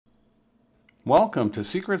Welcome to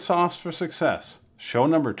Secret Sauce for Success, show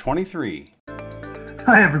number 23.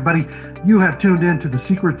 Hi, everybody. You have tuned in to the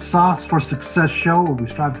Secret Sauce for Success show, where we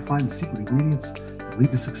strive to find the secret ingredients that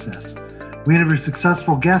lead to success. We interview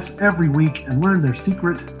successful guests every week and learn their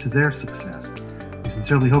secret to their success. We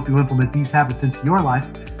sincerely hope you implement these habits into your life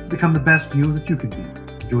and become the best you that you can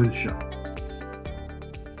be. Enjoy the show.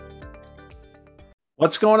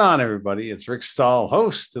 What's going on, everybody? It's Rick Stahl,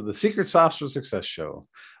 host of the Secret Sauce for Success show,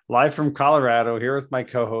 live from Colorado, here with my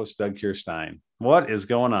co-host, Doug Kirstein. What is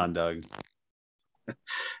going on, Doug?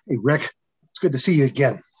 Hey, Rick. It's good to see you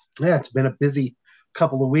again. Yeah, it's been a busy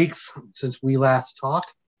couple of weeks since we last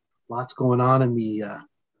talked. Lots going on in the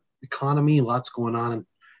economy, lots going on in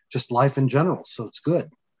just life in general. So it's good.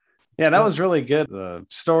 Yeah, that was really good. The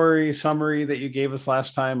story summary that you gave us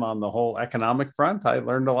last time on the whole economic front, I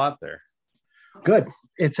learned a lot there. Good.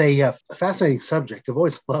 It's a fascinating subject. I've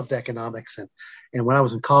always loved economics. And when I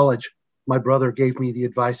was in college, my brother gave me the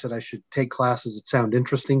advice that I should take classes that sound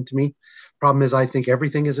interesting to me. Problem is, I think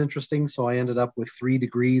everything is interesting. So I ended up with 3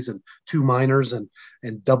 degrees and 2 minors and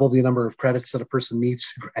double the number of credits that a person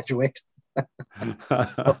needs to graduate.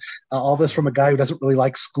 All this from a guy who doesn't really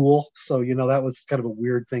like school. So, that was kind of a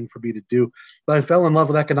weird thing for me to do. But I fell in love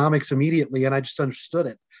with economics immediately, and I just understood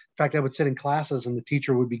it. In fact, I would sit in classes and the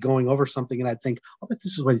teacher would be going over something and I'd think, I bet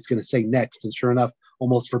this is what he's going to say next. And sure enough,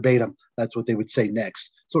 almost verbatim, that's what they would say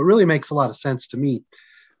next. So it really makes a lot of sense to me.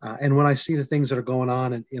 And when I see the things that are going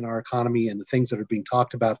on in our economy and the things that are being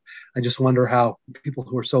talked about, I just wonder how people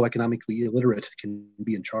who are so economically illiterate can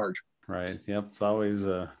be in charge. Right. Yep. It's always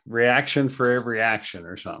a reaction for every action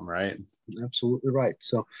or something, right? Absolutely right.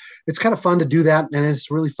 So it's kind of fun to do that. And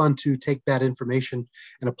it's really fun to take that information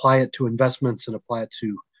and apply it to investments and apply it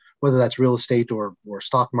to whether that's real estate or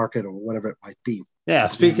stock market or whatever it might be. Yeah.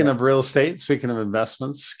 Speaking of real estate, speaking of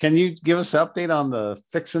investments, can you give us an update on the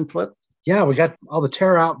fix and flip? Yeah, we got all the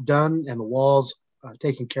tear out done and the walls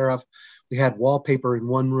taken care of. We had wallpaper in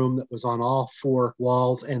one room that was on all 4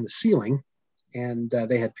 walls and the ceiling, and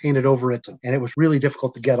they had painted over it, and it was really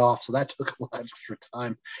difficult to get off. So that took a lot of extra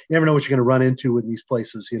time. You never know what you're going to run into in these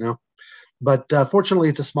places, But fortunately,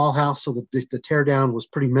 it's a small house, so the tear down was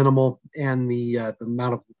pretty minimal, and the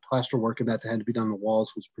amount of plaster work and that had to be done on the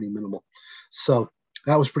walls was pretty minimal. So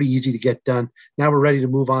that was pretty easy to get done. Now we're ready to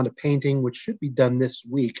move on to painting, which should be done this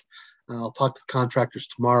week. I'll talk to the contractors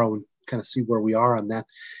tomorrow and kind of see where we are on that.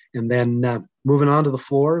 And then moving on to the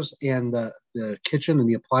floors and the kitchen and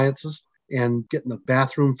the appliances and getting the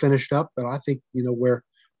bathroom finished up. But I think, we're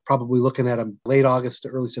probably looking at a late August to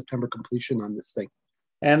early September completion on this thing.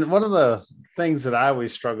 And one of the things that I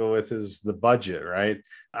always struggle with is the budget, right?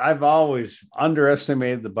 I've always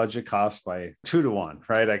underestimated the budget cost by 2 to 1,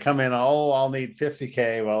 right? I come in, I'll need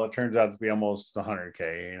 50K. Well, it turns out to be almost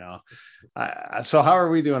 100K, So how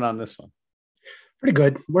are we doing on this one? Pretty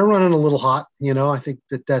good. We're running a little hot. I think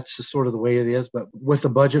that's sort of the way it is. But with the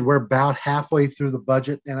budget, we're about halfway through the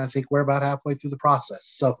budget. And I think we're about halfway through the process.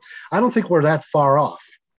 So I don't think we're that far off.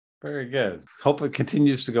 Very good. Hope it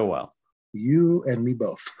continues to go well. You and me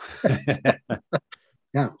both.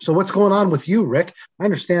 Yeah. So what's going on with you, Rick? I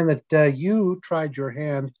understand that you tried your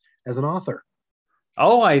hand as an author.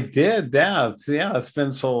 Oh, I did. Yeah. It's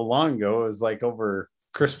been so long ago. It was like over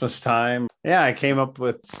Christmas time. Yeah. I came up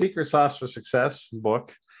with Secret Sauce for Success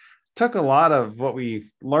book. Took a lot of what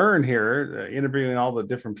we learned here, interviewing all the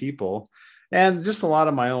different people, and just a lot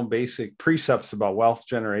of my own basic precepts about wealth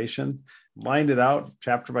generation, lined it out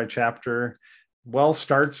chapter by chapter. Wealth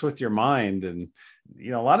starts with your mind. And,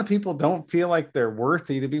 a lot of people don't feel like they're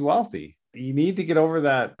worthy to be wealthy. You need to get over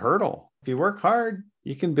that hurdle. If you work hard,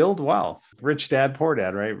 you can build wealth. Rich Dad, Poor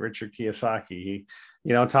Dad, right? Richard Kiyosaki,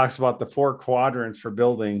 he, talks about the 4 quadrants for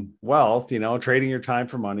building wealth. Trading your time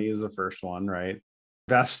for money is the first one, right?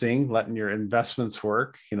 Investing, letting your investments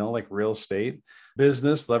work, like real estate.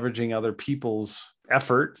 Business, leveraging other people's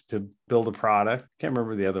effort to build a product. Can't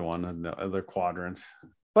remember the other one, the other quadrant.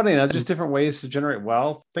 But, just different ways to generate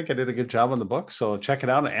wealth. I think I did a good job on the book. So check it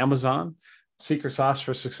out on Amazon, Secret Sauce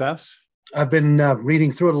for Success. I've been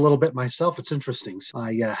reading through it a little bit myself. It's interesting.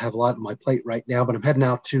 I have a lot on my plate right now, but I'm heading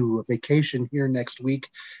out to a vacation here next week,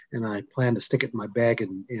 and I plan to stick it in my bag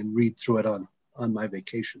and read through it on my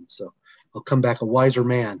vacation. So I'll come back a wiser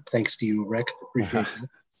man. Thanks to you, Rick. Appreciate it.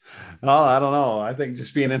 Oh, I don't know. I think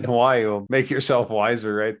just being in Hawaii will make yourself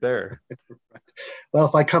wiser right there. Well,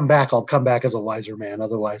 if I come back, I'll come back as a wiser man.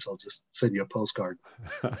 Otherwise, I'll just send you a postcard.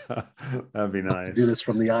 That'd be nice. To do this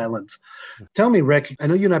from the islands. Tell me, Rick, I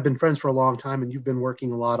know you and I have been friends for a long time, and you've been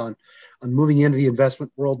working a lot on moving into the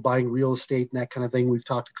investment world, buying real estate and that kind of thing. We've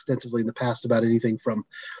talked extensively in the past about anything from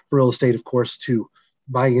real estate, of course, to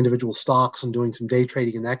buying individual stocks and doing some day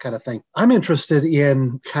trading and that kind of thing. I'm interested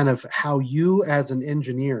in kind of how you as an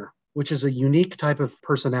engineer, which is a unique type of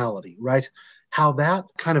personality, right? How that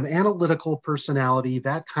kind of analytical personality,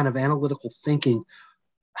 that kind of analytical thinking,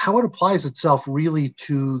 how it applies itself really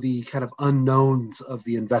to the kind of unknowns of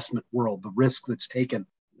the investment world, the risk that's taken.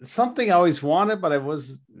 Something I always wanted, but I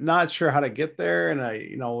was not sure how to get there. And I,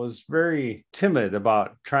 was very timid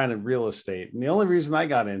about trying to real estate. And the only reason I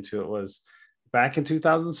got into it was back in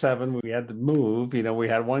 2007, we had to move. We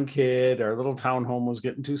had one kid, our little townhome was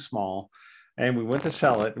getting too small. And we went to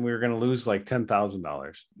sell it and we were going to lose like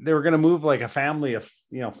 $10,000. They were going to move like a family of,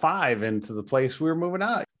 5 into the place we were moving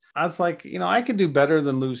out. I was like, I could do better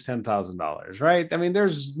than lose $10,000, right? I mean,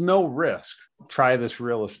 there's no risk. Try this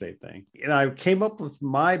real estate thing. I came up with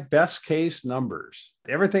my best case numbers.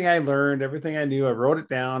 Everything I learned, everything I knew, I wrote it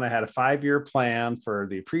down. I had a 5-year plan for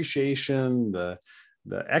the appreciation, the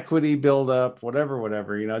equity buildup,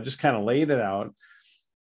 whatever, just kind of laid it out.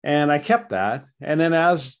 And I kept that. And then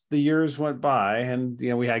as the years went by and,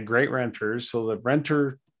 we had great renters, so the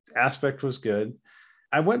renter aspect was good.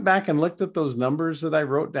 I went back and looked at those numbers that I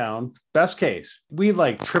wrote down. Best case, we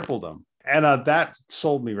like tripled them. And that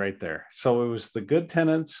sold me right there. So it was the good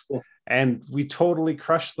tenants and we totally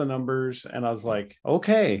crushed the numbers. And I was like,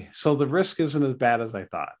 okay, so the risk isn't as bad as I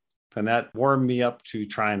thought. And that warmed me up to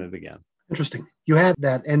trying it again. Interesting. You had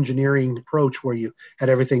that engineering approach where you had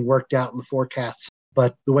everything worked out in the forecasts,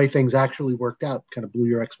 but the way things actually worked out kind of blew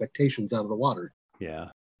your expectations out of the water. Yeah.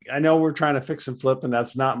 I know we're trying to fix and flip, and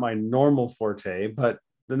that's not my normal forte, but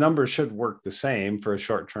the numbers should work the same for a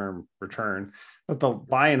short-term return. But the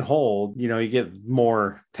buy and hold, you get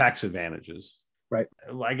more tax advantages. Right.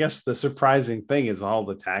 I guess the surprising thing is all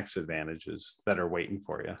the tax advantages that are waiting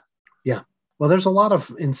for you. Yeah. Well, there's a lot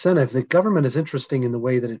of incentive. The government is interesting in the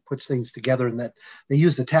way that it puts things together and that they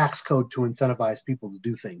use the tax code to incentivize people to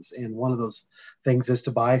do things. And one of those things is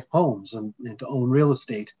to buy homes and to own real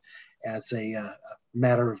estate as a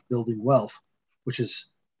matter of building wealth, which is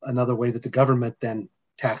another way that the government then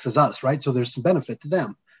taxes us, right? So there's some benefit to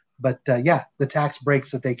them. But the tax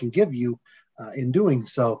breaks that they can give you in doing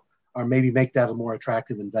so or maybe make that a more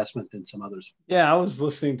attractive investment than some others. Yeah, I was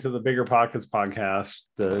listening to the Bigger Pockets podcast,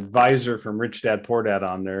 the advisor from Rich Dad Poor Dad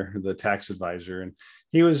on there, the tax advisor. And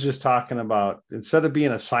he was just talking about, instead of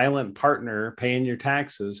being a silent partner paying your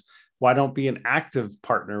taxes, why don't be an active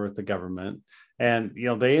partner with the government? And,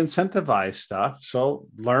 they incentivize stuff. So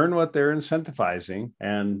learn what they're incentivizing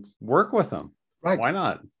and work with them. Right. Why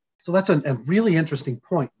not? So that's a really interesting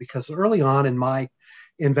point, because early on in my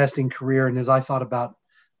investing career, and as I thought about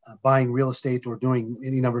buying real estate or doing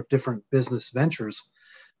any number of different business ventures,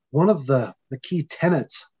 one of the key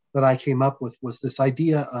tenets that I came up with was this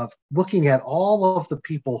idea of looking at all of the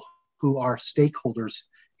people who are stakeholders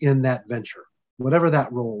in that venture, whatever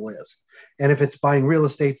that role is. And if it's buying real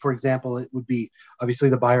estate, for example, it would be obviously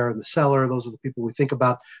the buyer and the seller. Those are the people we think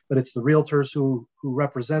about, but it's the realtors who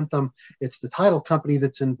represent them. It's the title company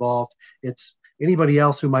that's involved. It's anybody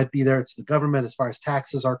else who might be there. It's the government as far as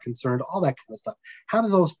taxes are concerned, all that kind of stuff. How do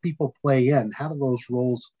those people play in? How do those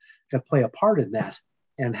roles play a part in that?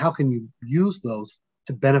 And how can you use those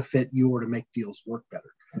to benefit you or to make deals work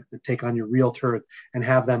better? To take on your realtor and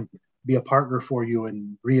have them be a partner for you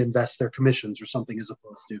and reinvest their commissions or something, as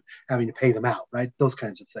opposed to having to pay them out, right? Those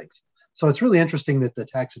kinds of things. So it's really interesting that the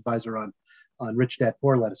tax advisor on Rich Dad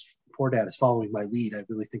Poor Dad is following my lead. I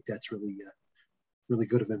really think that's really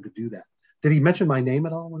good of him to do that. Did he mention my name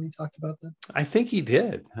at all when he talked about that? I think he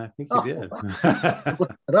did. Did.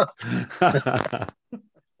 Look that up.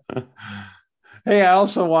 Hey, I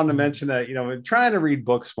also want to mention that, we're trying to read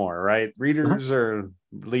books more, right? Readers are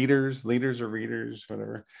leaders are readers,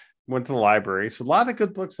 whatever. Went to the library. So a lot of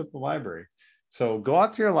good books at the library. So go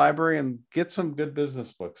out to your library and get some good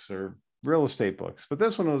business books or real estate books. But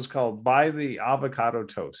this one was called Buy the Avocado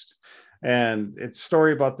Toast. And it's a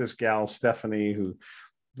story about this gal, Stephanie, who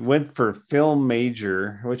went for film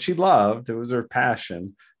major, which she loved. It was her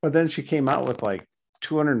passion. But then she came out with like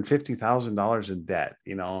 $250,000 in debt,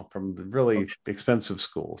 from the really expensive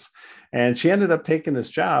schools. And she ended up taking this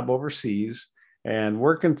job overseas and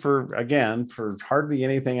working for hardly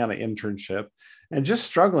anything on an internship and just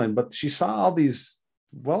struggling. But she saw all these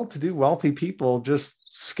well-to-do, wealthy people just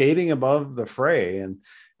skating above the fray. And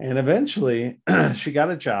eventually she got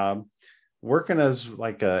a job working as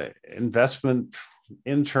like a investment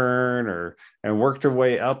intern and worked her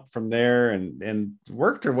way up from there and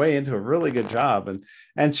worked her way into a really good job.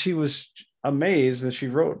 And she was amazed. And she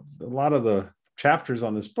wrote a lot of the chapters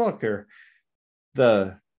on this book are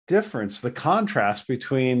the difference, the contrast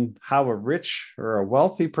between how a rich or a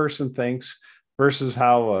wealthy person thinks versus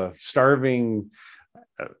how a starving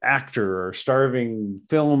actor or starving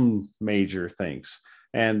film major thinks.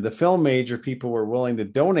 And the film major people were willing to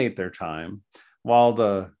donate their time, while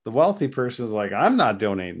the wealthy person is like, I'm not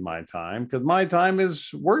donating my time because my time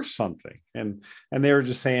is worth something. And they were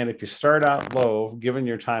just saying, if you start out low, giving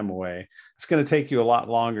your time away, it's going to take you a lot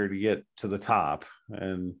longer to get to the top.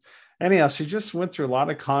 And anyhow, she just went through a lot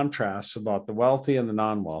of contrasts about the wealthy and the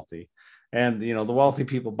non-wealthy. And, the wealthy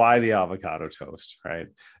people buy the avocado toast, right?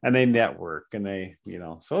 And they network and they,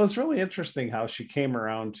 so it's really interesting how she came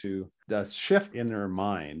around to the shift in her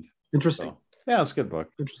mind. Interesting. So, yeah, it's a good book.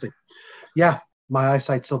 Interesting. Yeah. My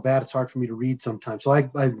eyesight's so bad, it's hard for me to read sometimes. So I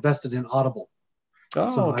invested in Audible.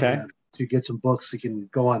 Oh, okay. To get some books, you can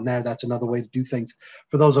go on there. That's another way to do things.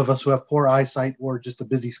 For those of us who have poor eyesight or just a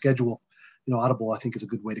busy schedule, Audible, I think, is a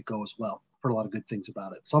good way to go as well. I've heard a lot of good things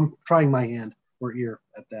about it. So I'm trying my hand or ear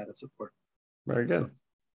at that, as it were. Very good.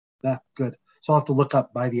 Yeah, good. So I'll have to look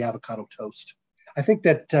up Buy the Avocado Toast. I think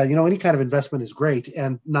that, any kind of investment is great.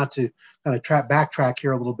 And not to kind of backtrack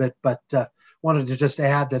here a little bit, but wanted to just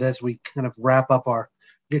add that as we kind of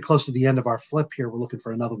get close to the end of our flip here, we're looking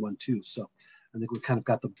for another one too. So I think we've kind of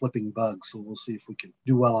got the flipping bug. So we'll see if we can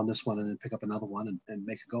do well on this one and then pick up another one and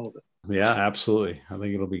make a go of it. Yeah, absolutely. I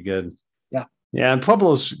think it'll be good. Yeah. Yeah. And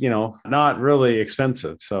Pueblo's, not really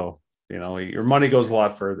expensive. So, your money goes a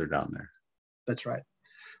lot further down there. That's right.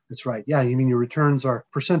 That's right. Yeah. You mean your returns are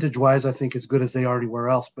percentage wise, I think, as good as they are anywhere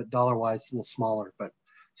else, but dollar wise, a little smaller. But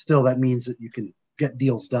still, that means that you can get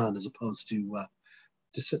deals done as opposed to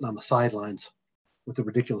just sitting on the sidelines with the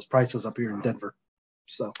ridiculous prices up here in Denver.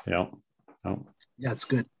 So, yeah, it's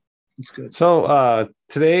good. It's good. So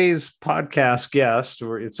today's podcast guest,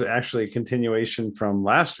 or it's actually a continuation from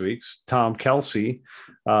last week's, Tom Kelsey,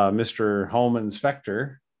 Mr. Home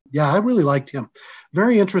Inspector. Yeah, I really liked him.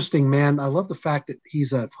 Very interesting man. I love the fact that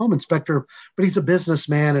he's a home inspector, but he's a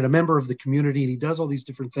businessman and a member of the community, and he does all these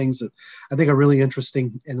different things that I think are really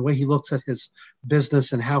interesting. And the way he looks at his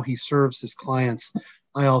business and how he serves his clients,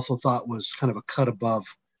 I also thought was kind of a cut above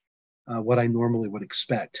what I normally would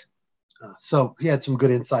expect. So he had some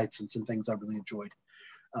good insights and some things I really enjoyed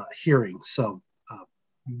hearing. So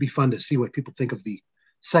it'd be fun to see what people think of the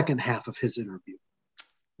second half of his interview.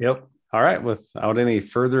 Yep. All right. Without any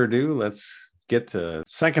further ado, let's get to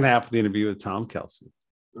second half of the interview with Tom Kelsey.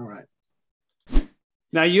 All right.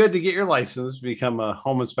 Now, you had to get your license to become a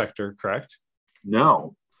home inspector, correct?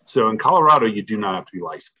 No. So in Colorado, you do not have to be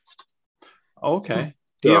licensed. Okay.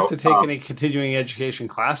 Do you have to take any continuing education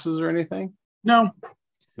classes or anything? No.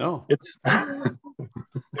 It's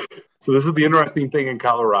so this is the interesting thing in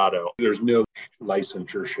Colorado. There's no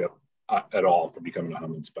licensure at all for becoming a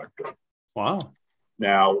home inspector. Wow.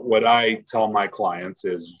 Now, what I tell my clients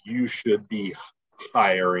is you should be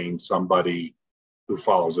hiring somebody who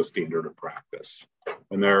follows a standard of practice.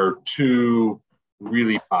 And there are two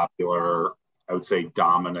really popular, I would say,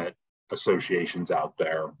 dominant associations out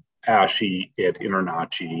there. ASHI at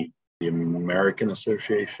InterNACHI, the American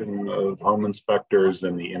Association of Home Inspectors,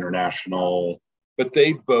 and the International, but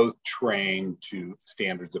they both train to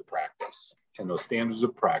standards of practice. And those standards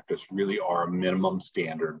of practice really are a minimum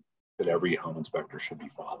standard that every home inspector should be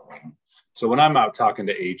following. So when I'm out talking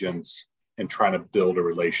to agents and trying to build a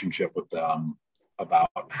relationship with them about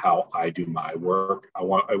how I do my work, I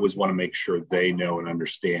always want to make sure they know and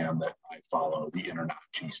understand that I follow the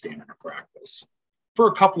InterNACHI standard of practice for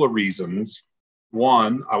a couple of reasons.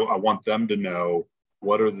 One, I want them to know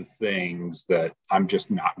what are the things that I'm just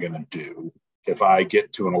not going to do. If I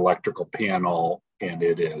get to an electrical panel and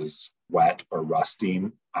it is wet or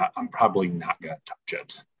rusting, I'm probably not going to touch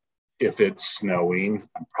it. If it's snowing,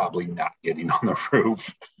 I'm probably not getting on the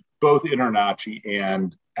roof. Both InterNACHI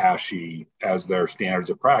and ASHI, as their standards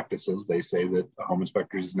of practices, they say that a home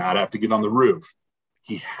inspector does not have to get on the roof.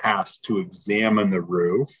 He has to examine the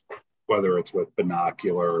roof, whether it's with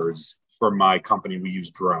binoculars. For my company, we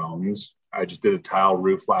use drones. I just did a tile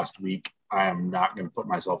roof last week. I am not going to put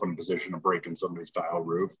myself in a position of breaking somebody's tile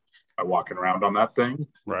roof by walking around on that thing.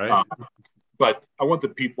 Right. But I want the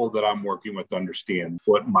people that I'm working with to understand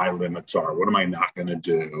what my limits are. What am I not going to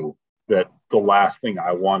do? That the last thing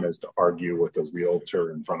I want is to argue with a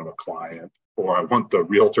realtor in front of a client, or I want the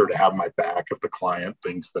realtor to have my back if the client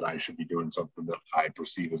thinks that I should be doing something that I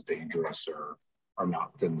perceive as dangerous or are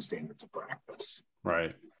not within the standards of practice.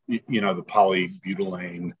 Right. The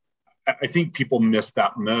polybutylene. I think people miss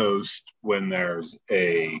that most when there's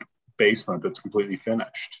a basement that's completely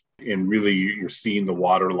finished. And really, you're seeing the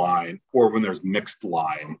water line, or when there's mixed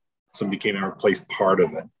line, somebody came and replaced part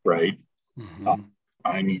of it, right? Mm-hmm.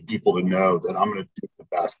 I need people to know that I'm going to do the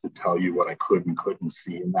best to tell you what I could and couldn't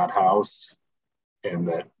see in that house. And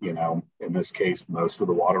that, in this case, most of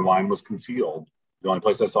the water line was concealed. The only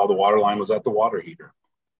place I saw the water line was at the water heater.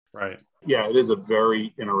 Right. Yeah, it is a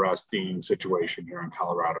very interesting situation here in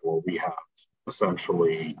Colorado where we have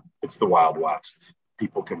essentially, it's the Wild West.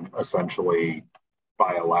 People can essentially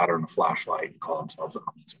buy a ladder and a flashlight and call themselves a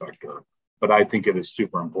home inspector. But I think it is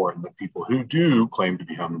super important that people who do claim to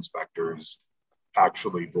be home inspectors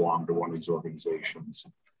actually belong to one of these organizations,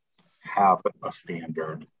 have a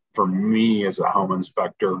standard. For me as a home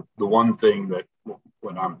inspector, the one thing that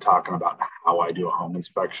when I'm talking about how I do a home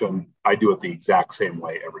inspection, I do it the exact same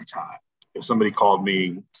way every time. If somebody called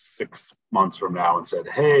me 6 months from now and said,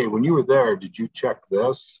 hey, when you were there, did you check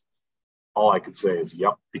this? All I could say is,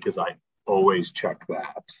 yep, because I always check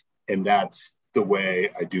that. And that's the way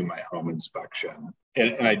I do my home inspection.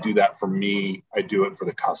 And I do that for me, I do it for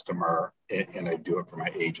the customer, and I do it for my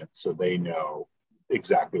agent. So they know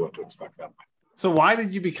exactly what to expect of me. So why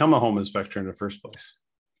did you become a home inspector in the first place?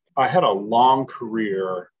 I had a long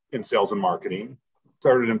career in sales and marketing,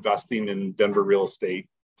 started investing in Denver real estate,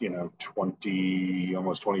 20,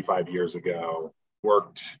 almost 25 years ago,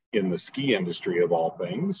 worked in the ski industry of all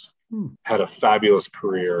things, had a fabulous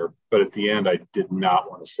career, but at the end, I did not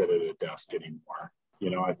want to sit at a desk anymore.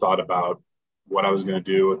 I thought about what I was going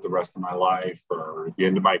to do with the rest of my life or at the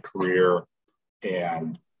end of my career.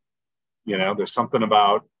 And, there's something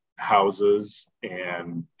about houses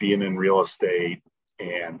and being in real estate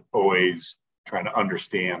and always trying to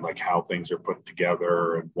understand like how things are put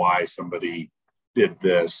together and why somebody did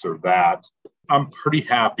this or that. I'm pretty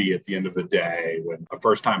happy at the end of the day when a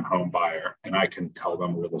first-time home buyer and I can tell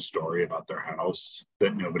them a little story about their house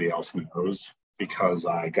that nobody else knows because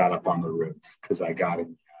I got up on the roof, because I got in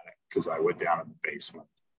the attic, because I went down in the basement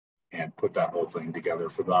and put that whole thing together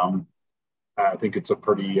for them. I think it's a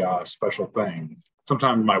pretty special thing.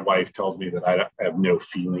 Sometimes my wife tells me that I have no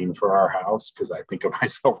feeling for our house because I think of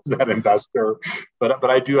myself as that investor, but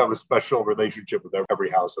I do have a special relationship with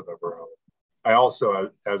every house I've ever owned. I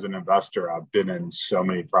also, as an investor, I've been in so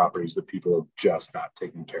many properties that people have just not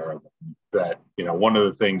taken care of them. That, one of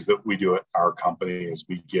the things that we do at our company is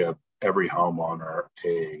we give every homeowner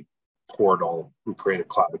a portal. We create a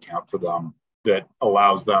cloud account for them that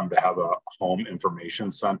allows them to have a home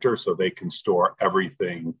information center so they can store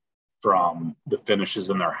everything from the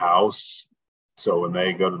finishes in their house. So when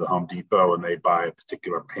they go to the Home Depot and they buy a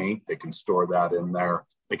particular paint, they can store that in there.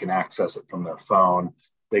 They can access it from their phone.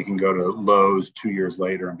 They can go to Lowe's 2 years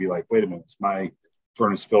later and be like, wait a minute, is my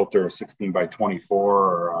furnace filter 16 by 24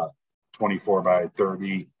 or 24 by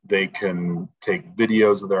 30? They can take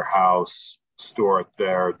videos of their house, store it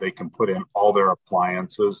there. They can put in all their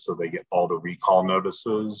appliances so they get all the recall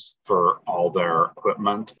notices for all their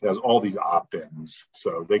equipment. It has all these opt-ins.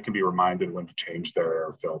 So they can be reminded when to change their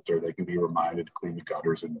air filter. They can be reminded to clean the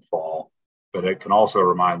gutters in the fall. But it can also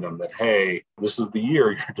remind them that, hey, this is the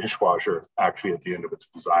year your dishwasher is actually at the end of its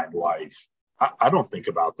designed life. I don't think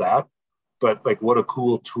about that, but like what a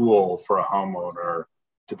cool tool for a homeowner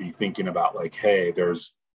to be thinking about like, hey,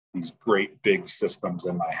 there's these great big systems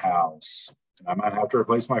in my house and I might have to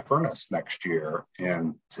replace my furnace next year.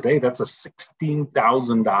 And today that's a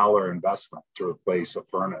 $16,000 investment to replace a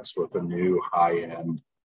furnace with a new high-end,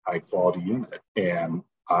 high-quality unit. And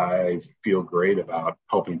I feel great about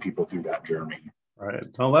helping people through that journey. Right.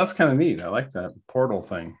 Well, that's kind of neat. I like that portal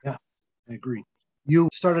thing. Yeah, I agree. You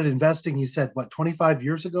started investing, you said, 25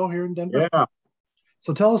 years ago here in Denver? Yeah.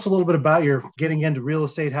 So tell us a little bit about your getting into real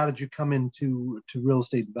estate. How did you come into real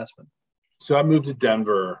estate investment? So I moved to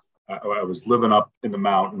Denver. I was living up in the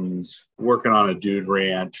mountains, working on a dude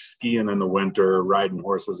ranch, skiing in the winter, riding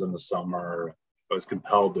horses in the summer. I was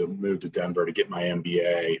compelled to move to Denver to get my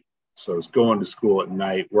MBA. So I was going to school at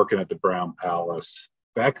night, working at the Brown Palace.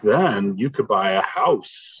 Back then, you could buy a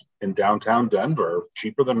house in downtown Denver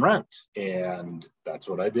cheaper than rent. And that's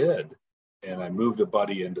what I did. And I moved a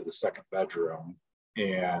buddy into the second bedroom.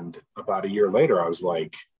 And about a year later, I was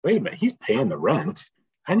like, wait a minute, he's paying the rent.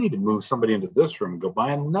 I need to move somebody into this room and go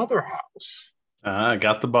buy another house. I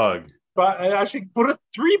got the bug. But I should put a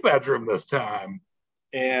 3-bedroom this time.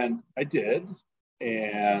 And I did.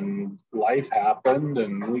 And life happened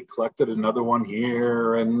and we collected another one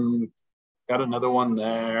here and got another one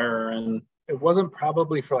there. And it wasn't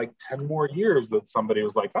probably for like 10 more years that somebody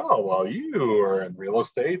was like, oh, well, you are in real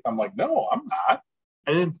estate. I'm like, no, I'm not.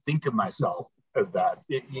 I didn't think of myself as that.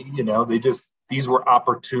 These were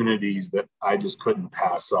opportunities that I just couldn't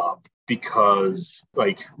pass up because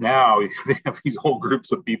like now they have these whole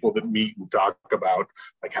groups of people that meet and talk about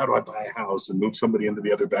like, how do I buy a house and move somebody into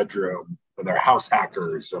the other bedroom and they're house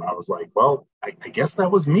hackers. And I was like, well, I guess that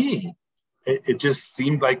was me. It just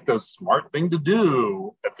seemed like the smart thing to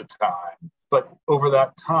do at the time. But over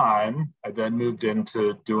that time, I then moved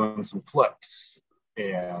into doing some flips.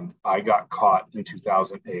 and I got caught in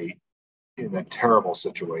 2008 in a terrible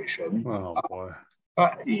situation. Oh boy.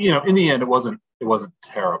 In the end, it wasn't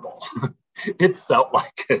terrible. It felt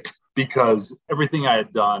like it because everything I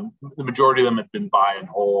had done, the majority of them had been buy and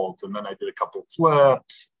holds, and then I did a couple of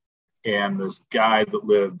flips. And this guy that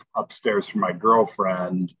lived upstairs from my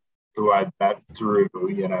girlfriend, who I'd met through,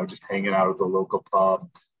 just hanging out at the local pub,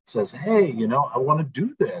 says, "Hey, I want to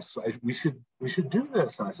do this. We should do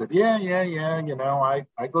this." And I said, "Yeah.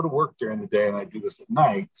 I go to work during the day and I do this at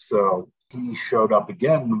night." So he showed up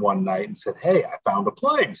again one night and said, "Hey, I found a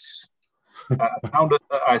place. I found it."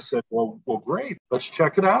 I said, well, great. Let's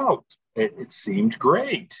check it out. It seemed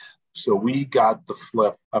great. So we got the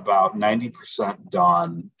flip about 90%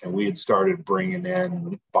 done, and we had started bringing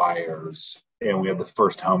in buyers, and we had the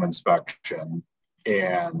first home inspection.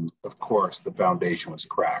 And of course, the foundation was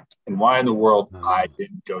cracked. And why in the world I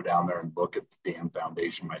didn't go down there and look at the damn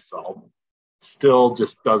foundation myself still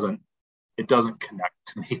just doesn't connect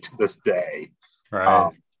to me to this day.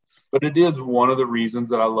 Right. But it is one of the reasons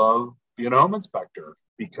that I love being a home inspector,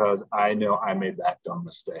 because I know I made that dumb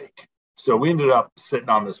mistake. So we ended up sitting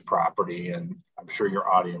on this property, and I'm sure your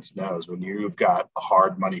audience knows when you've got a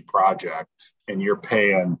hard money project and you're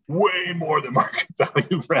paying way more than market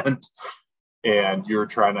value rent, and you're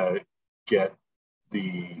trying to get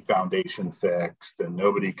the foundation fixed and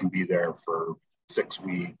nobody can be there for 6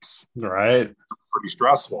 weeks. Right. It's pretty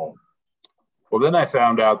stressful. Well, then I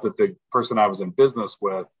found out that the person I was in business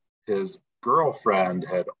with, his girlfriend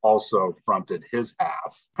had also fronted his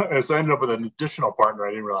half. So I ended up with an additional partner I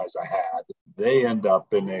didn't realize I had. They end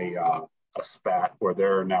up in a spat where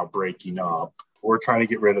they're now breaking up. We're trying to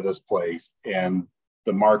get rid of this place, and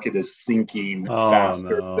the market is sinking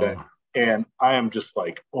faster than. And I am just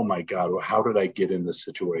like, oh my God, well, how did I get in this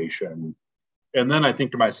situation? And then I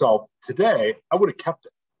think to myself, today I would have kept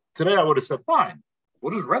it. Today I would have said, fine,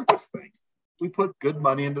 we'll just rent this thing. We put good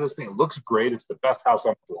money into this thing. It looks great. It's the best house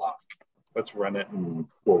on the block. Let's rent it and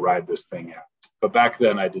we'll ride this thing out. But back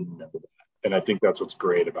then I didn't know that. And I think that's what's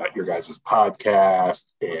great about your guys' podcast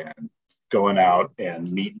and going out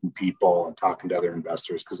and meeting people and talking to other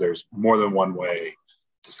investors, because there's more than one way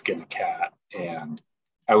to skin a cat. And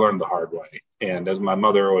I learned the hard way. And as my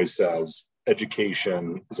mother always says,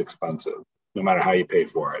 education is expensive, no matter how you pay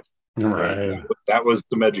for it. Right. That was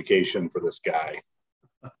some education for this guy.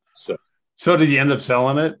 So did you end up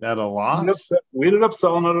selling it at a loss? We ended up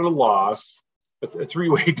selling it at a loss. A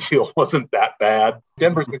three-way deal wasn't that bad.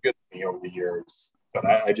 Denver's been good to me over the years, but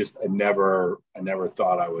I never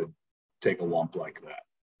thought I would take a lump like that.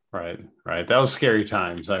 Right. That was scary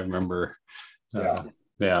times. I remember.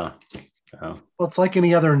 Yeah. Well, it's like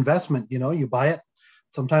any other investment. You buy it.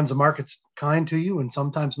 Sometimes the market's kind to you, and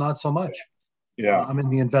sometimes not so much. Yeah. I'm in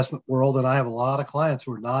the investment world, and I have a lot of clients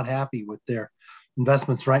who are not happy with their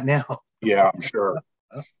investments right now. Yeah, I'm sure.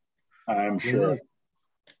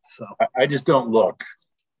 So I just don't look.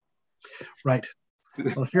 Right.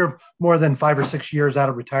 Well, if you're more than 5 or 6 years out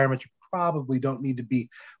of retirement, you probably don't need to be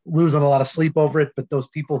losing a lot of sleep over it. But those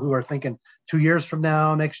people who are thinking 2 years from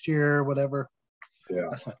now, next year, whatever,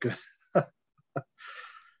 that's not good.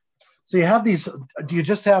 So you have these. Do you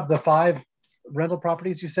just have the 5 rental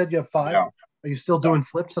properties? You said you have 5. Yeah. Are you still doing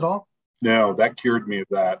flips at all? No, that cured me of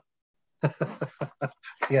that.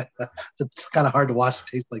 Yeah, it's kind of hard to watch it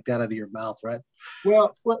taste like that out of your mouth, right?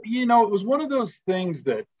 Well, it was one of those things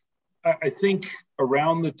that I think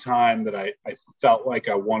around the time that I felt like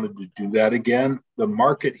I wanted to do that again, the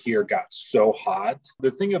market here got so hot.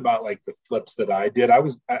 The thing about like the flips that I did,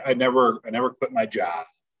 I never quit my job.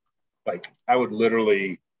 Like I would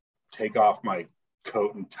literally take off my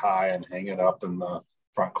coat and tie and hang it up in the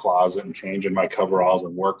front closet and change in my coveralls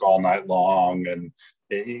and work all night long. And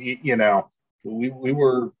we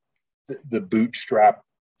were the bootstrap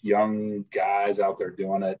young guys out there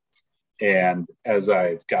doing it. And as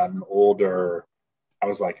I've gotten older, I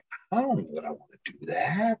was like, I don't know that I want to do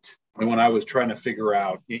that. And when I was trying to figure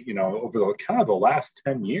out, over the last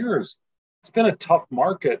 10 years, it's been a tough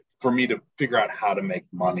market for me to figure out how to make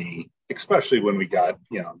money, especially when we got,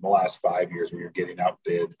 the last 5 years when you're getting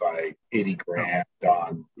outbid by 80 grand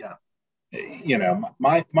on,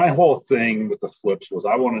 my whole thing with the flips was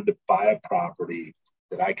I wanted to buy a property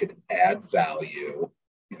that I could add value,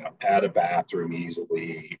 add a bathroom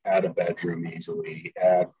easily, add a bedroom easily,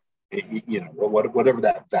 add, whatever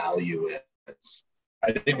that value is.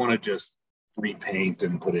 I didn't want to just repaint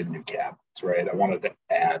and put in new cabinets, right? I wanted to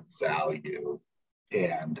add value,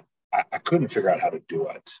 and I couldn't figure out how to do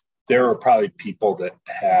it. There were probably people that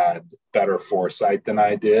had better foresight than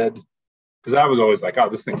I did, because I was always like, oh,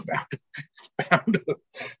 this thing's bound to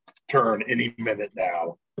turn any minute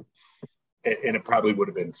now. and it probably would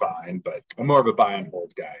have been fine, but I'm more of a buy and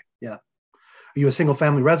hold guy. Yeah. Are you a single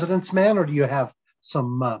family residence man, or do you have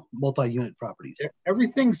some multi-unit properties?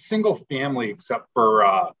 Everything's single family except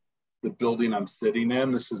for the building I'm sitting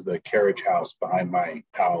in. This is the carriage house behind my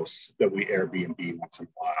house that we Airbnb once in a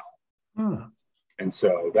while. Hmm. And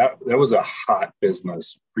so that was a hot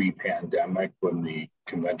business pre-pandemic when the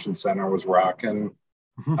convention center was rocking.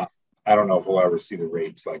 Mm-hmm. I don't know if we'll ever see the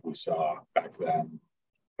rates like we saw back then,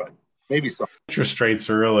 but maybe so. Interest rates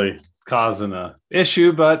are really causing a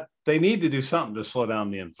issue, but they need to do something to slow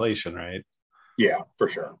down the inflation, right? Yeah, for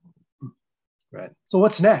sure. Right. So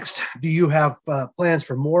what's next? Do you have plans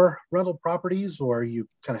for more rental properties, or are you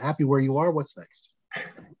kind of happy where you are? What's next?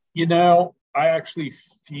 I actually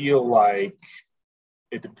feel like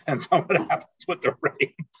it depends on what happens with the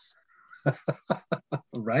rates.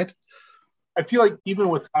 Right. I feel like even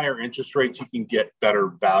with higher interest rates, you can get better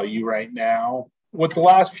value right now. What the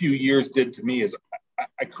last few years did to me is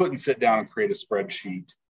I couldn't sit down and create a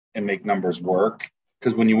spreadsheet and make numbers work,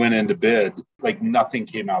 because when you went into bid, like nothing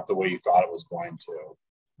came out the way you thought it was going to.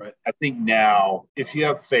 Right. I think now, if you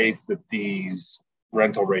have faith that these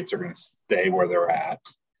rental rates are going to stay where they're at,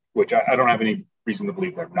 which I don't have any reason to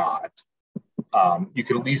believe they're not, you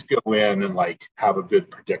can at least go in and like have a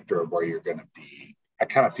good predictor of where you're going to be. I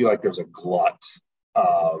kind of feel like there's a glut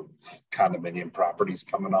of condominium properties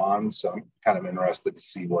coming on. So I'm kind of interested to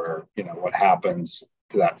see where, what happens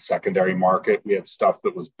to that secondary market. We had stuff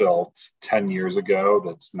that was built 10 years ago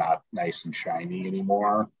that's not nice and shiny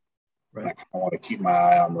anymore. Right. And I kind of want to keep my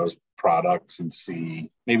eye on those products and see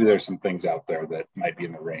maybe there's some things out there that might be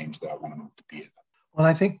in the range that I want them to be in. Well,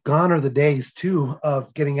 I think gone are the days too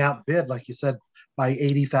of getting outbid, like you said, by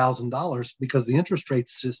 $80,000, because the interest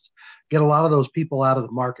rates just get a lot of those people out of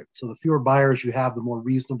the market. So the fewer buyers you have, the more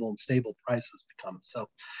reasonable and stable prices become. So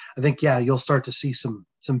I think, you'll start to see some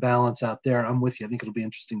balance out there. I'm with you. I think it'll be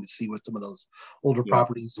interesting to see what some of those older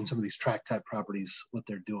properties and some of these tract type properties, what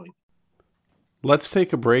they're doing. Let's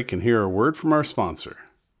take a break and hear a word from our sponsor.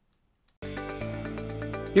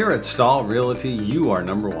 Here at Stahl Realty, you are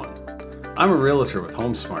number one. I'm a realtor with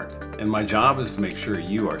HomeSmart, and my job is to make sure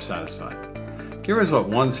you are satisfied. Here is what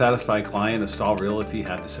one satisfied client of Stahl Realty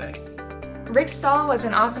had to say. Rick Stahl was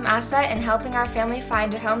an awesome asset in helping our family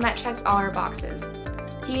find a home that checks all our boxes.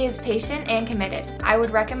 He is patient and committed. I would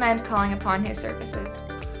recommend calling upon his services.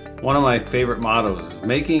 One of my favorite mottos is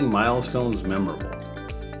making milestones memorable.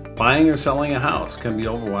 Buying or selling a house can be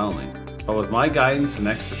overwhelming, but with my guidance and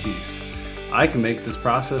expertise, I can make this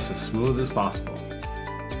process as smooth as possible.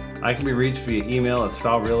 I can be reached via email at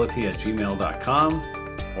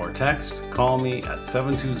stahlrealty@gmail.com or text, call me at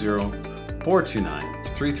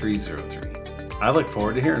 720-429-3303. I look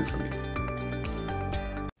forward to hearing from you.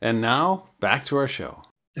 And now, back to our show.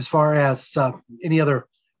 As far as any other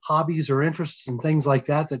hobbies or interests and things like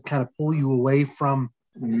that kind of pull you away from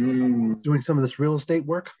doing some of this real estate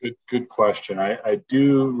work? Good question. I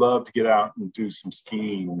do love to get out and do some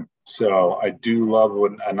skiing. So I do love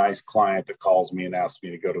when a nice client that calls me and asks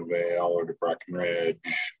me to go to Vail or to Breckenridge.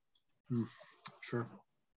 Sure.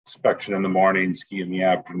 Inspection in the morning, ski in the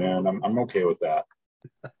afternoon. I'm okay with that.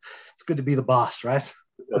 It's good to be the boss, right?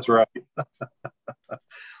 That's right.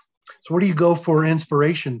 So where do you go for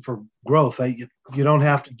inspiration for growth? You don't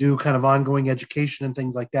have to do kind of ongoing education and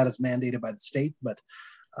things like that as mandated by the state, but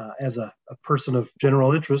as a person of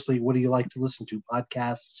general interest, what do you like to listen to?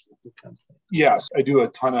 Podcasts? What kinds of things? Yes, I do a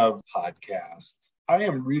ton of podcasts. I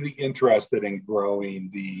am really interested in growing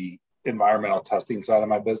the environmental testing side of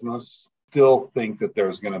my business. Still think that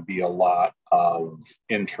there's going to be a lot of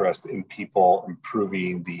interest in people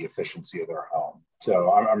improving the efficiency of their home.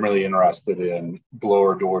 So I'm really interested in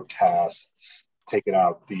blower door tests, taking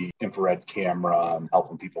out the infrared camera and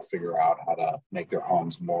helping people figure out how to make their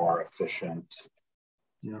homes more efficient.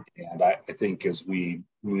 Yeah. And I think as we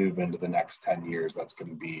move into the next 10 years, that's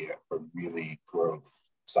going to be a really growth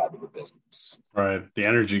side of the business. Right. The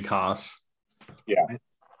energy costs. Yeah.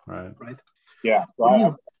 Right. Yeah. So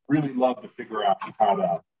I really love to figure out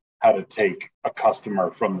how to take a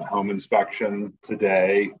customer from the home inspection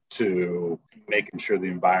today to making sure the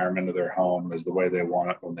environment of their home is the way they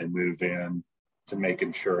want it when they move in, to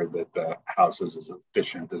making sure that the house is as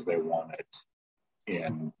efficient as they want it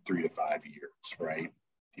in 3 to 5 years, right?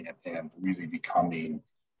 And really becoming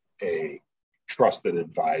a trusted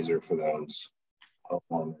advisor for those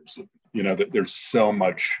homeowners. There's so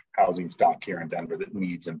much housing stock here in Denver that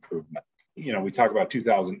needs improvement. We talk about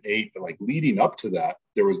 2008, but like leading up to that,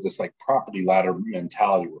 there was this like property ladder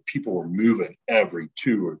mentality where people were moving every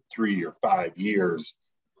 2 or 3 or 5 years,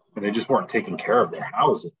 and they just weren't taking care of their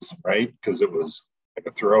houses, right? Because it was like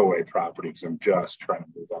a throwaway property because I'm just trying to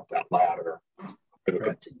move up that ladder. We have a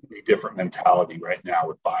completely different mentality right now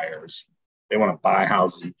with buyers. They want to buy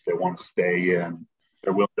houses, they want to stay in.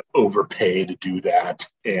 They're willing to overpay to do that.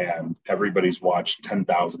 And everybody's watched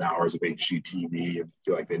 10,000 hours of HGTV and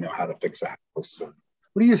feel like they know how to fix a house. So,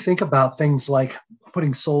 what do you think about things like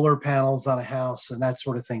putting solar panels on a house and that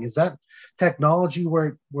sort of thing? Is that technology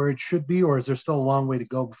where it should be, or is there still a long way to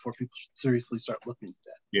go before people should seriously start looking at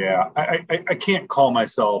that? Yeah, I can't call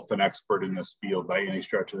myself an expert in this field by any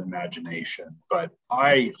stretch of the imagination, but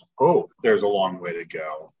I hope there's a long way to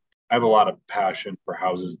go. I have a lot of passion for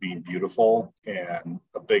houses being beautiful, and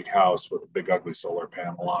a big house with a big ugly solar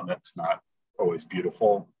panel on it's not always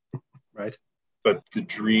beautiful. Right. But the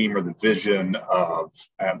dream or the vision of,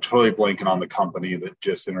 I'm totally blanking on the company that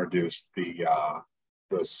just introduced the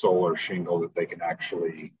solar shingle that they can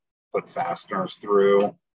actually put fasteners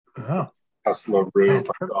through. Oh. Tesla roof.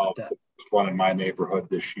 I saw the first one in my neighborhood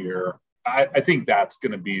this year. I think that's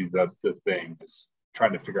going to be the thing, is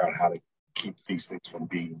trying to figure out how to keep these things from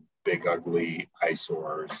being big, ugly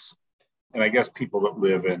eyesores. And I guess people that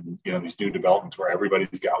live in, these new developments where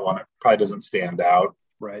everybody's got one, it probably doesn't stand out.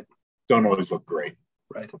 Right. Don't always look great.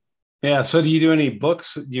 Right. Yeah. So do you do any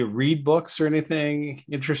books? Do you read books or anything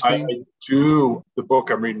interesting? I do. The book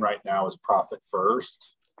I'm reading right now is Profit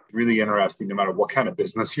First. Really interesting, no matter what kind of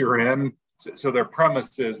business you're in. So their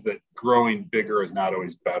premise is that growing bigger is not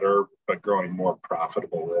always better, but growing more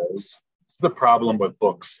profitable is. The problem with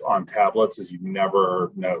books on tablets is you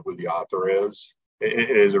never know who the author is. It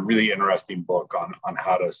is a really interesting book on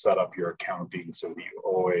how to set up your accounting so that you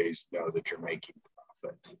always know that you're making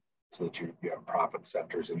profit, so that you have profit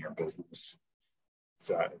centers in your business.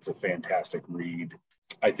 It's a fantastic read.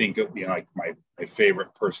 I think like my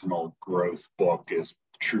favorite personal growth book is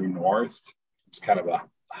True North. It's kind of a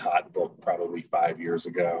hot book probably 5 years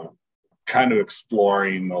ago, kind of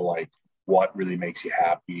exploring the what really makes you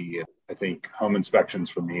happy. And I think home inspections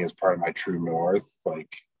for me is part of my true north.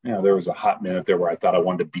 There was a hot minute there where I thought I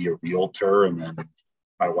wanted to be a realtor, and then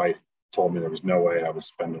my wife told me there was no way I was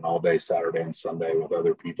spending all day Saturday and Sunday with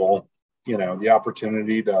other people. The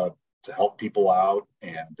opportunity to help people out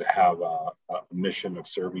and to have a mission of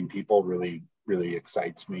serving people really, really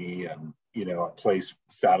excites me. And, a place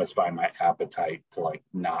satisfy my appetite to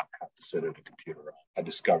not have to sit at a computer. I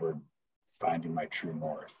discovered finding my true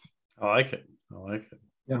north. I like it.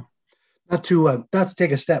 Yeah. Not to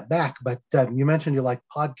take a step back, but you mentioned you like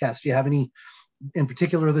podcasts. Do you have any in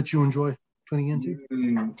particular that you enjoy tuning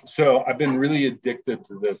into? So I've been really addicted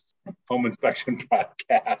to this home inspection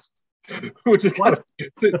podcast, which is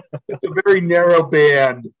it's a very narrow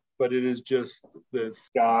band, but it is just this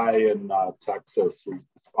guy in Texas. His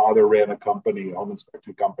father ran a home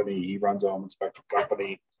inspection company. He runs a home inspection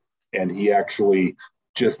company, and he actually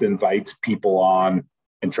just invites people on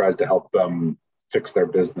and tries to help them fix their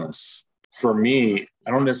business. For me,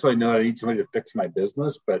 I don't necessarily know that I need somebody to fix my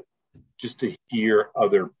business, but just to hear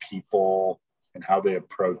other people and how they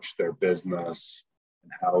approach their business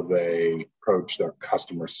and how they approach their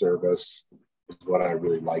customer service is what I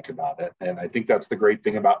really like about it. And I think that's the great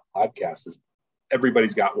thing about podcasts is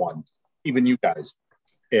everybody's got one, even you guys.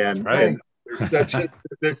 And, right.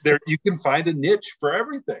 and you can find a niche for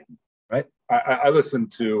everything. Right. I listen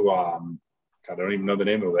to, I don't even know the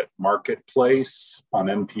name of it, Marketplace on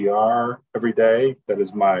NPR every day. That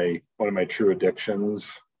is one of my true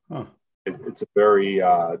addictions. Huh. It's a very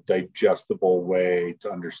digestible way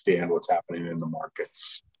to understand what's happening in the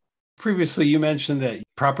markets. Previously, you mentioned that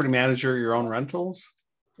property manager your own rentals.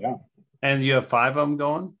 Yeah. And you have 5 of them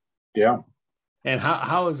going? Yeah. And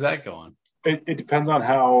how is that going? It depends on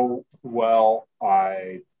how well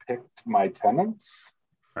I picked my tenants.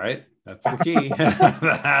 Right. That's the key.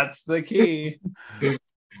 That's the key.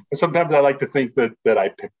 Sometimes I like to think that I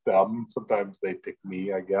picked them. Sometimes they pick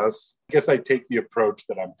me, I guess. I guess I take the approach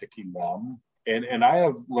that I'm picking them. And I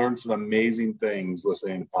have learned some amazing things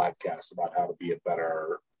listening to podcasts about how to be a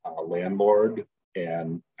better landlord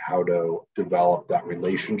and how to develop that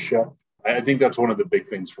relationship. I think that's one of the big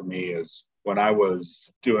things for me is when I was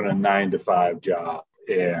doing a 9-to-5 job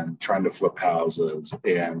and trying to flip houses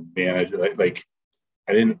and manage,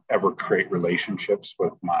 I didn't ever create relationships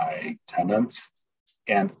with my tenants,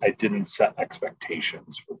 and I didn't set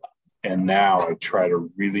expectations for them. And now I try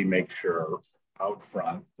to really make sure out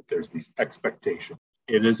front that there's these expectations.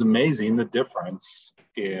 It is amazing the difference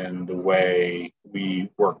in the way we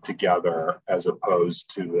work together as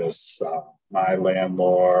opposed to this, my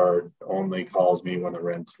landlord only calls me when the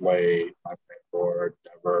rent's late. My landlord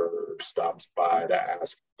never stops by to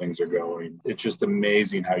ask how things are going. It's just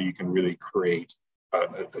amazing how you can really create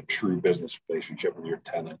a true business relationship with your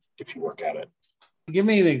tenant if you work at it. Give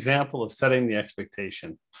me an example of setting the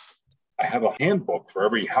expectation. I have a handbook for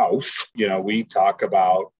every house. We talk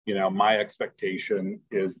about, my expectation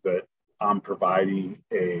is that I'm providing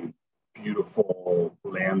a beautiful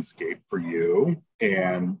landscape for you.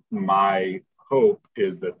 And my hope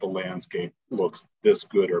is that the landscape looks this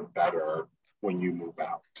good or better when you move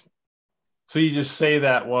out. So you just say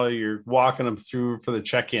that while you're walking them through for the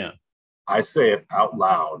check-in? I say it out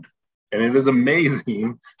loud. And it is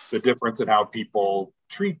amazing the difference in how people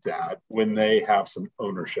treat that when they have some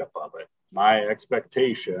ownership of it. My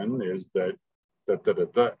expectation is that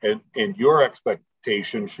and your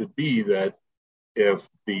expectation should be that if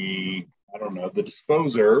the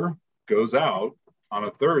disposer goes out on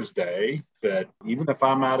a Thursday, that even if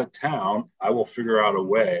I'm out of town, I will figure out a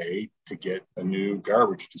way to get a new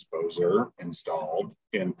garbage disposer installed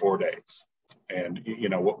in 4 days. And,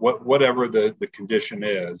 whatever the condition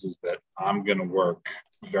is that I'm going to work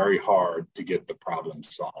very hard to get the problem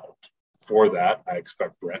solved. For that, I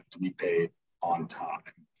expect rent to be paid on time.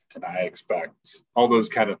 And I expect all those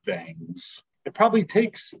kind of things. It probably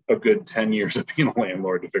takes a good 10 years of being a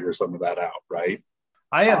landlord to figure some of that out, right?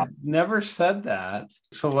 I have never said that.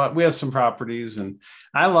 So we have some properties and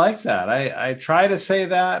I like that. I try to say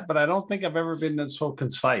that, but I don't think I've ever been so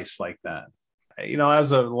concise like that.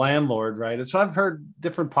 As a landlord, right? So I've heard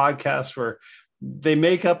different podcasts where they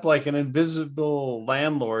make up like an invisible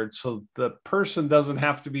landlord. So the person doesn't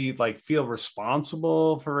have to be feel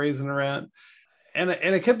responsible for raising the rent. And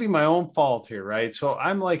it could be my own fault here, right? So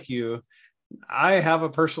I'm like you. I have a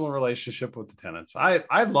personal relationship with the tenants.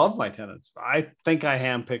 I love my tenants. I think I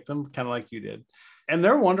handpicked them kind of like you did. And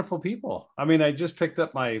they're wonderful people. I mean, I just picked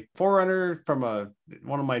up my 4Runner from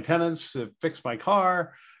one of my tenants to fix my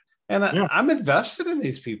car. And I'm invested in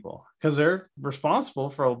these people because they're responsible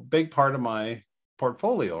for a big part of my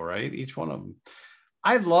portfolio, right? Each one of them.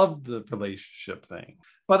 I love the relationship thing.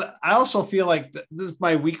 But I also feel like this is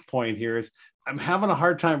my weak point here is I'm having a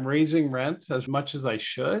hard time raising rent as much as I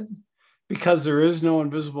should because there is no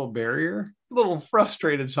invisible barrier. A little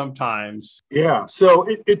frustrated sometimes. Yeah. So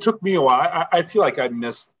it took me a while. I feel like I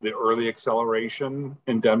missed the early acceleration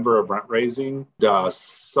in Denver of rent raising.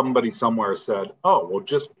 Somebody somewhere said, oh, well,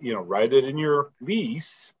 just, write it in your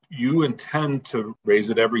lease. You intend to raise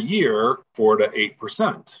it every year 4 to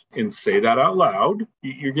 8%, and say that out loud.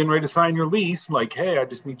 You're getting ready to sign your lease. Like, hey, I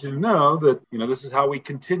just need you to know that, this is how we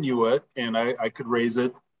continue it. And I could raise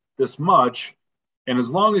it this much. And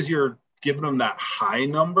as long as you're giving them that high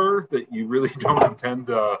number that you really don't intend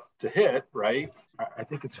to hit, right? I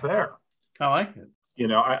think it's fair. I like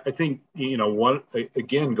it. I think,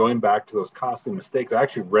 again, going back to those costly mistakes, I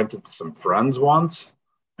actually rented to some friends once.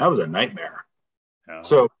 That was a nightmare. Yeah.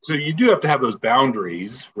 So you do have to have those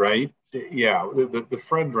boundaries, right? Yeah. The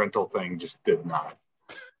friend rental thing just did not.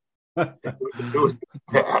 It was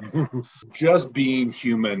bad. Just being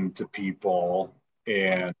human to people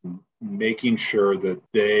and making sure that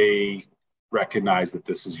they recognize that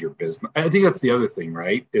this is your business. I think that's the other thing,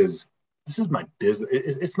 right? Is this is my business.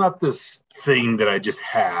 It's not this thing that I just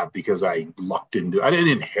have because I lucked into. I didn't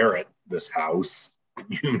inherit this house.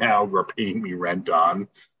 You now are paying me rent on.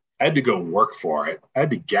 I had to go work for it. I had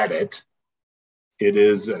to get it. It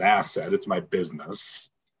is an asset. It's my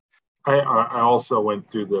business. I also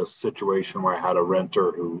went through this situation where I had a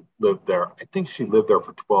renter who lived there. I think she lived there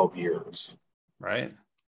for 12 years. Right.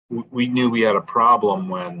 We knew we had a problem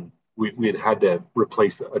when we had to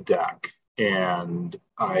replace a deck. And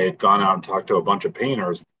I had gone out and talked to a bunch of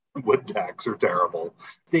painters. Wood decks are terrible.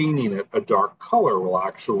 Staining it a dark color will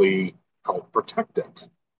actually help protect it.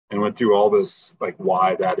 And went through all this,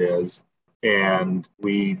 why that is. And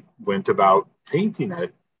we went about painting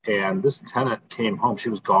it. And this tenant came home. She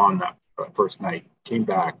was gone that first night, came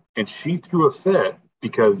back, and she threw a fit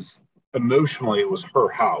because emotionally it was her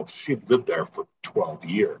house. She had lived there for 12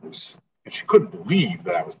 years. And she couldn't believe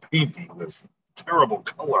that I was painting this terrible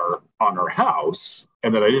color on her house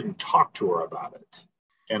and that I didn't talk to her about it.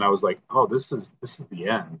 And I was like, oh, this is the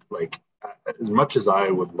end. As much as I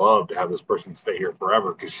would love to have this person stay here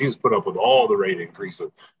forever, because she's put up with all the rate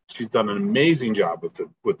increases. She's done an amazing job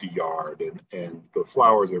with the yard, and the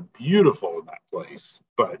flowers are beautiful in that place.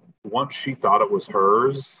 But once she thought it was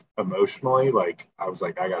hers emotionally, I was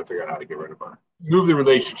like, I got to figure out how to get rid of her. Move the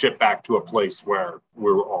relationship back to a place where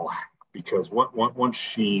we were all happy, because once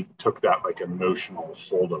she took that emotional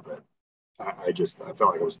hold of it, I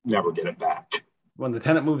felt like I was never get it back. When the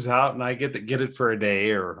tenant moves out and I get it for a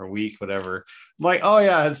day or a week, whatever, I'm like, oh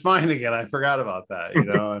yeah, it's mine again. I forgot about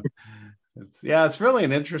that. It's really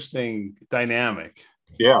an interesting dynamic.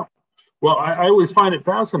 Yeah. Well, I always find it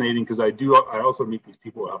fascinating because I also meet these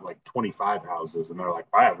people who have like 25 houses and they're like,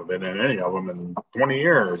 I haven't been in any of them in 20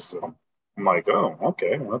 years. So I'm like, oh,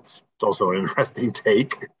 okay. Well, that's also an interesting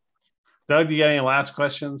take. Doug, do you got any last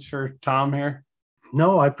questions for Tom here?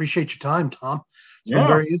 No, I appreciate your time, Tom. It's been Yeah.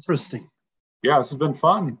 very interesting. Yeah, this has been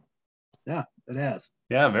fun. Yeah, it has.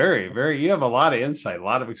 Yeah, very, very. You have a lot of insight, a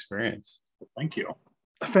lot of experience. Thank you.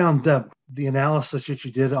 I found the analysis that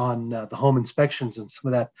you did on the home inspections and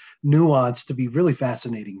some of that nuance to be really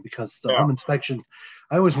fascinating, because the home inspection,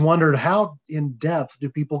 I always wondered how in depth do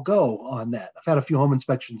people go on that. I've had a few home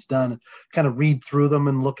inspections done and kind of read through them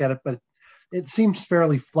and look at it, but it seems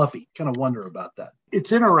fairly fluffy. Kind of wonder about that.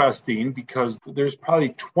 It's interesting because there's probably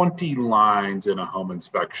 20 lines in a home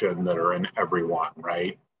inspection that are in every one,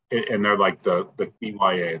 right? And they're like the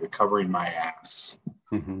BYA, the covering my ass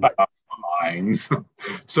lines.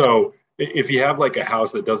 So if you have like a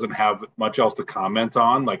house that doesn't have much else to comment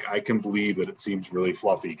on, like I can believe that it seems really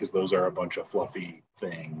fluffy because those are a bunch of fluffy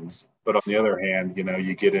things. But on the other hand,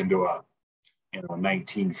 you get into a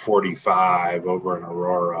 1945 over in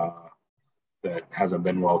Aurora that hasn't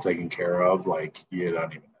been well taken care of, like you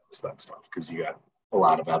don't even notice that stuff because you got a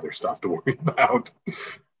lot of other stuff to worry about.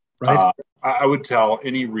 Right. I would tell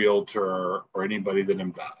any realtor or anybody that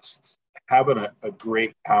invests, having a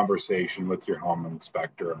great conversation with your home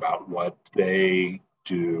inspector about what they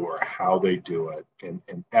do or how they do it, and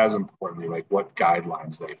as importantly, like what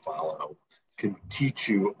guidelines they follow, can teach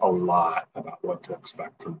you a lot about what to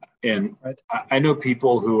expect from that. And I know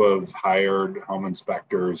people who have hired home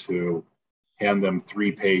inspectors who hand them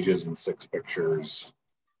 3 pages and 6 pictures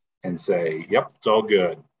and say, yep, it's all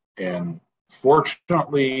good. And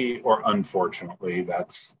fortunately or unfortunately,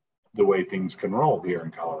 that's the way things can roll here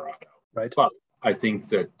in Colorado. Right. But I think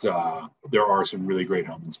that there are some really great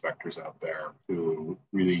home inspectors out there who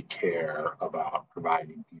really care about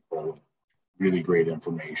providing people with really great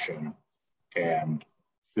information. And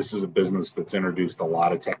this is a business that's introduced a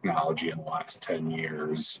lot of technology in the last 10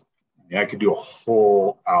 years. I could do a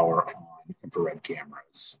whole hour on infrared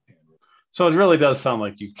cameras. So it really does sound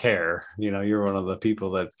like you care. You're one of the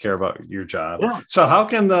people that care about your job. Yeah. So how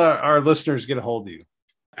can our listeners get a hold of you?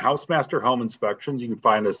 Housemaster Home Inspections. You can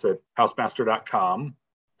find us at housemaster.com,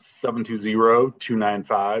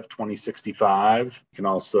 720-295-2065. You can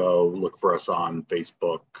also look for us on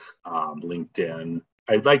Facebook, LinkedIn.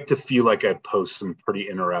 I'd like to feel like I post some pretty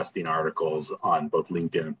interesting articles on both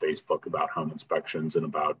LinkedIn and Facebook about home inspections and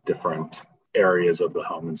about different areas of the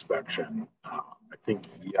home inspection. I think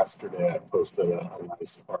yesterday I posted a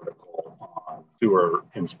nice article on sewer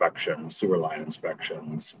line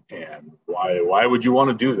inspections, and why would you want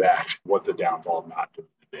to do that? What the downfall of not doing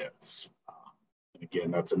it is. And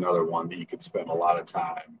again, that's another one that you could spend a lot of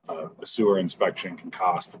time. A sewer inspection can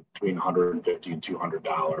cost between $150 and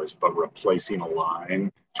 $200, but replacing a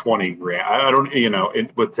line, $20,000. I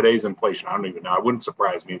don't, with today's inflation, I don't even know. It wouldn't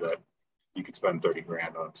surprise me that you could spend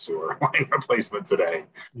 $30,000 on a sewer line replacement today.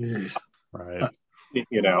 Yes. Right.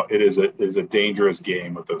 It is a dangerous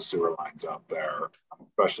game with those sewer lines out there,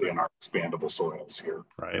 especially in our expandable soils here.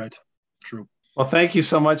 Right. True. Well, thank you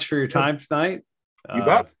so much for your time tonight. You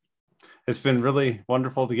bet. It's been really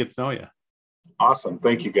wonderful to get to know you. Awesome.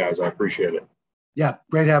 Thank you, guys. I appreciate it. Yeah,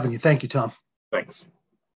 great having you. Thank you, Tom. Thanks.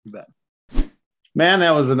 You bet. Man,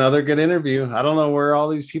 that was another good interview. I don't know where all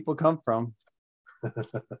these people come from.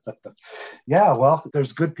 Yeah, well,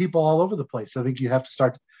 there's good people all over the place. I think you have to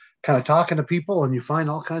start kind of talking to people, and you find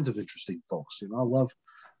all kinds of interesting folks.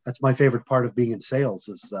 That's my favorite part of being in sales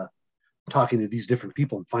is talking to these different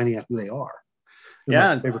people and finding out who they are.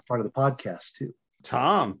 Yeah. My favorite part of the podcast too.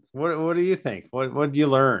 Tom, what do you think? What did you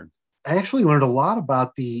learn? I actually learned a lot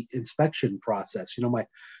about the inspection process. My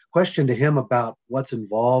question to him about what's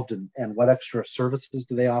involved and what extra services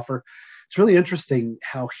do they offer. It's really interesting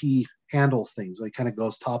how he handles things. He kind of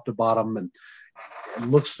goes top to bottom and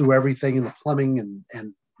looks through everything in the plumbing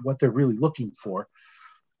and what they're really looking for.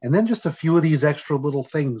 And then just a few of these extra little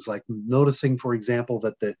things, like noticing, for example,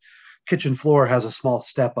 that the kitchen floor has a small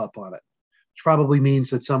step up on it, which probably means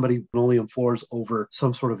that somebody linoleum floors over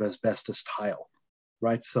some sort of asbestos tile,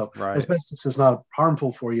 right? So asbestos is not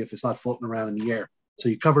harmful for you if it's not floating around in the air. So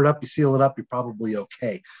you cover it up, you seal it up, you're probably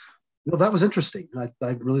okay. That was interesting. I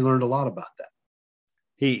really learned a lot about that.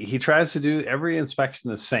 He tries to do every inspection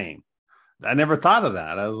the same. I never thought of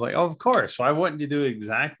that. I was like, oh, of course. Why wouldn't you do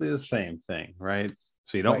exactly the same thing, right?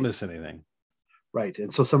 So you don't miss anything. Right.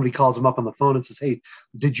 And so somebody calls him up on the phone and says, hey,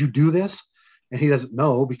 did you do this? And he doesn't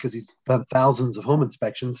know because he's done thousands of home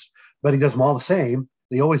inspections, but he does them all the same.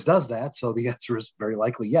 He always does that. So the answer is very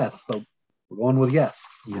likely yes. So we're going with yes.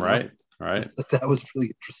 Right. That was really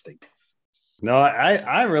interesting. No,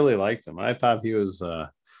 I really liked him. I thought he was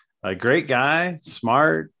a great guy,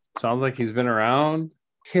 smart. Sounds like he's been around.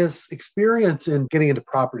 His experience in getting into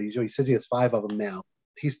properties, he says he has 5 of them now.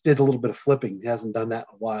 He did a little bit of flipping. He hasn't done that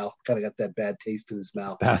in a while. Kind of got that bad taste in his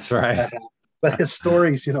mouth. That's right. But his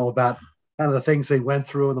stories, about kind of the things they went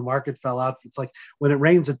through and the market fell out. It's like when it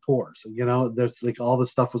rains, it pours. There's like all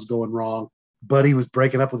this stuff was going wrong. Buddy was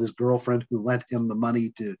breaking up with his girlfriend who lent him the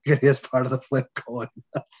money to get his part of the flip going.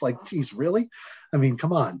 It's like, geez, really? I mean,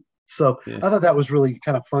 come on. So yeah. I thought that was really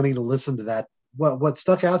kind of funny to listen to that. What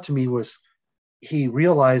stuck out to me was he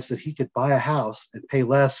realized that he could buy a house and pay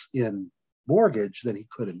less in mortgage than he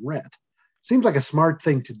could in rent. Seems like a smart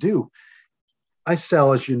thing to do. I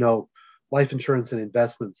sell, as you know, life insurance and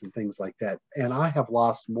investments and things like that. And I have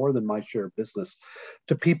lost more than my share of business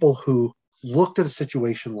to people who looked at a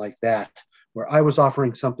situation like that, where I was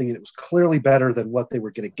offering something and it was clearly better than what they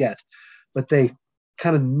were going to get, but they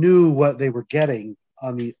kind of knew what they were getting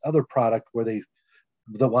on the other product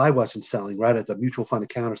though I wasn't selling, right? It's a mutual fund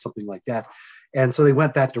account or something like that. And so they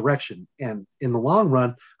went that direction. And in the long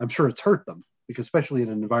run, I'm sure it's hurt them, because especially in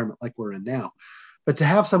an environment like we're in now. But to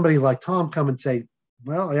have somebody like Tom come and say,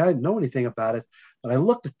 well, I didn't know anything about it, but I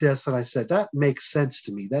looked at this and I said, that makes sense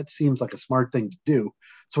to me. That seems like a smart thing to do.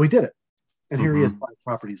 So he did it. And here he is 5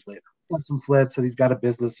 properties later. Got some flips, and he's got a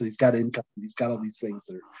business, and he's got income, and he's got all these things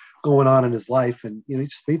that are going on in his life. And, he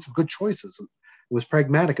just made some good choices and was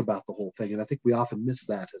pragmatic about the whole thing. And I think we often miss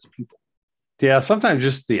that as people. Yeah, sometimes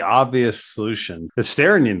just the obvious solution is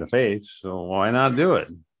staring you in the face. So why not do it?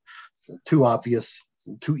 It's too obvious,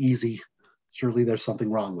 too easy. Surely there's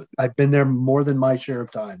something wrong with it. I've been there more than my share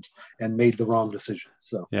of times and made the wrong decision.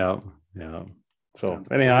 So yeah. So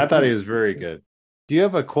anyhow, I thought he was very good. Do you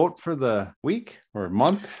have a quote for the week or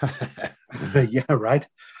month? Yeah, right.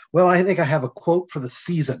 Well, I think I have a quote for the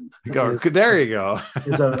season. There you go.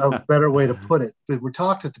 Is a better way to put it. But we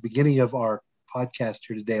talked at the beginning of our podcast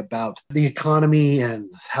here today about the economy and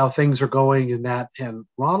how things are going and that. And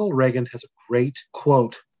Ronald Reagan has a great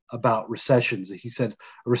quote about recessions. He said,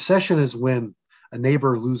 a recession is when a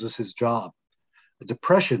neighbor loses his job. A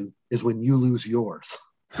depression is when you lose yours.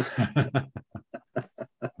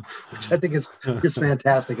 Which I think is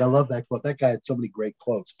fantastic. I love that quote. That guy had so many great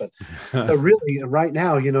quotes. But really, right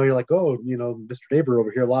now, you're like, oh, Mr. Neighbor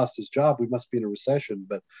over here lost his job. We must be in a recession.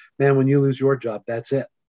 But man, when you lose your job, that's it.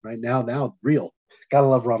 Right now, real. Gotta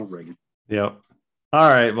love Ronald Reagan. Yep. All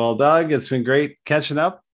right. Well, Doug, it's been great catching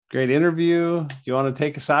up. Great interview. Do you want to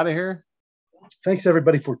take us out of here? Thanks,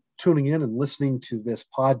 everybody, for tuning in and listening to this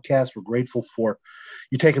podcast. We're grateful for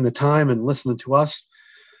you taking the time and listening to us.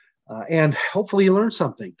 And hopefully you learned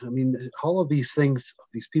something. I mean, all of these things,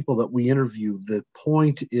 these people that we interview, the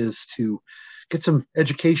point is to get some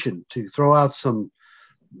education, to throw out some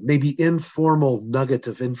maybe informal nugget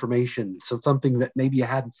of information, something that maybe you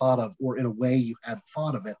hadn't thought of, or in a way you hadn't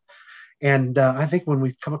thought of it. And I think when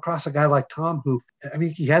we come across a guy like Tom,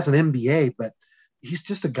 he has an MBA, but he's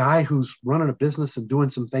just a guy who's running a business and doing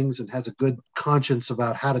some things and has a good conscience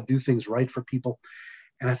about how to do things right for people.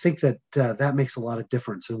 And I think that that makes a lot of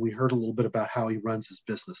difference. And we heard a little bit about how he runs his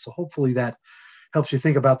business. So hopefully that helps you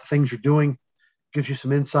think about the things you're doing, gives you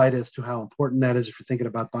some insight as to how important that is if you're thinking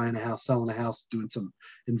about buying a house, selling a house, doing some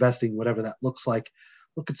investing, whatever that looks like.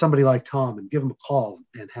 Look at somebody like Tom and give him a call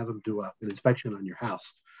and have him do an inspection on your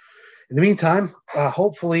house. In the meantime,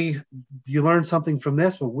 hopefully you learned something from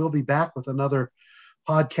this, but we'll be back with another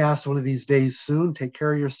podcast one of these days soon. Take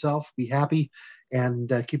care of yourself, be happy,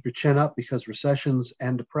 and keep your chin up, because recessions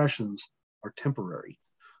and depressions are temporary.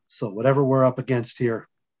 So whatever we're up against here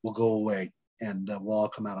will go away, and we'll all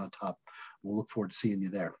come out on top. We'll look forward to seeing you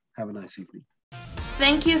there. Have a nice evening.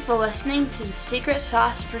 Thank you for listening to the Secret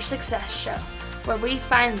Sauce for Success show, where we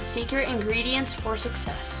find the secret ingredients for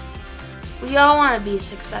success. We all want to be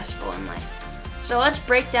successful in life, so let's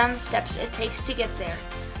break down the steps it takes to get there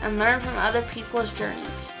and learn from other people's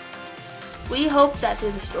journeys. We hope that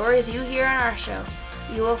through the stories you hear on our show,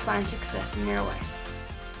 you will find success in your life.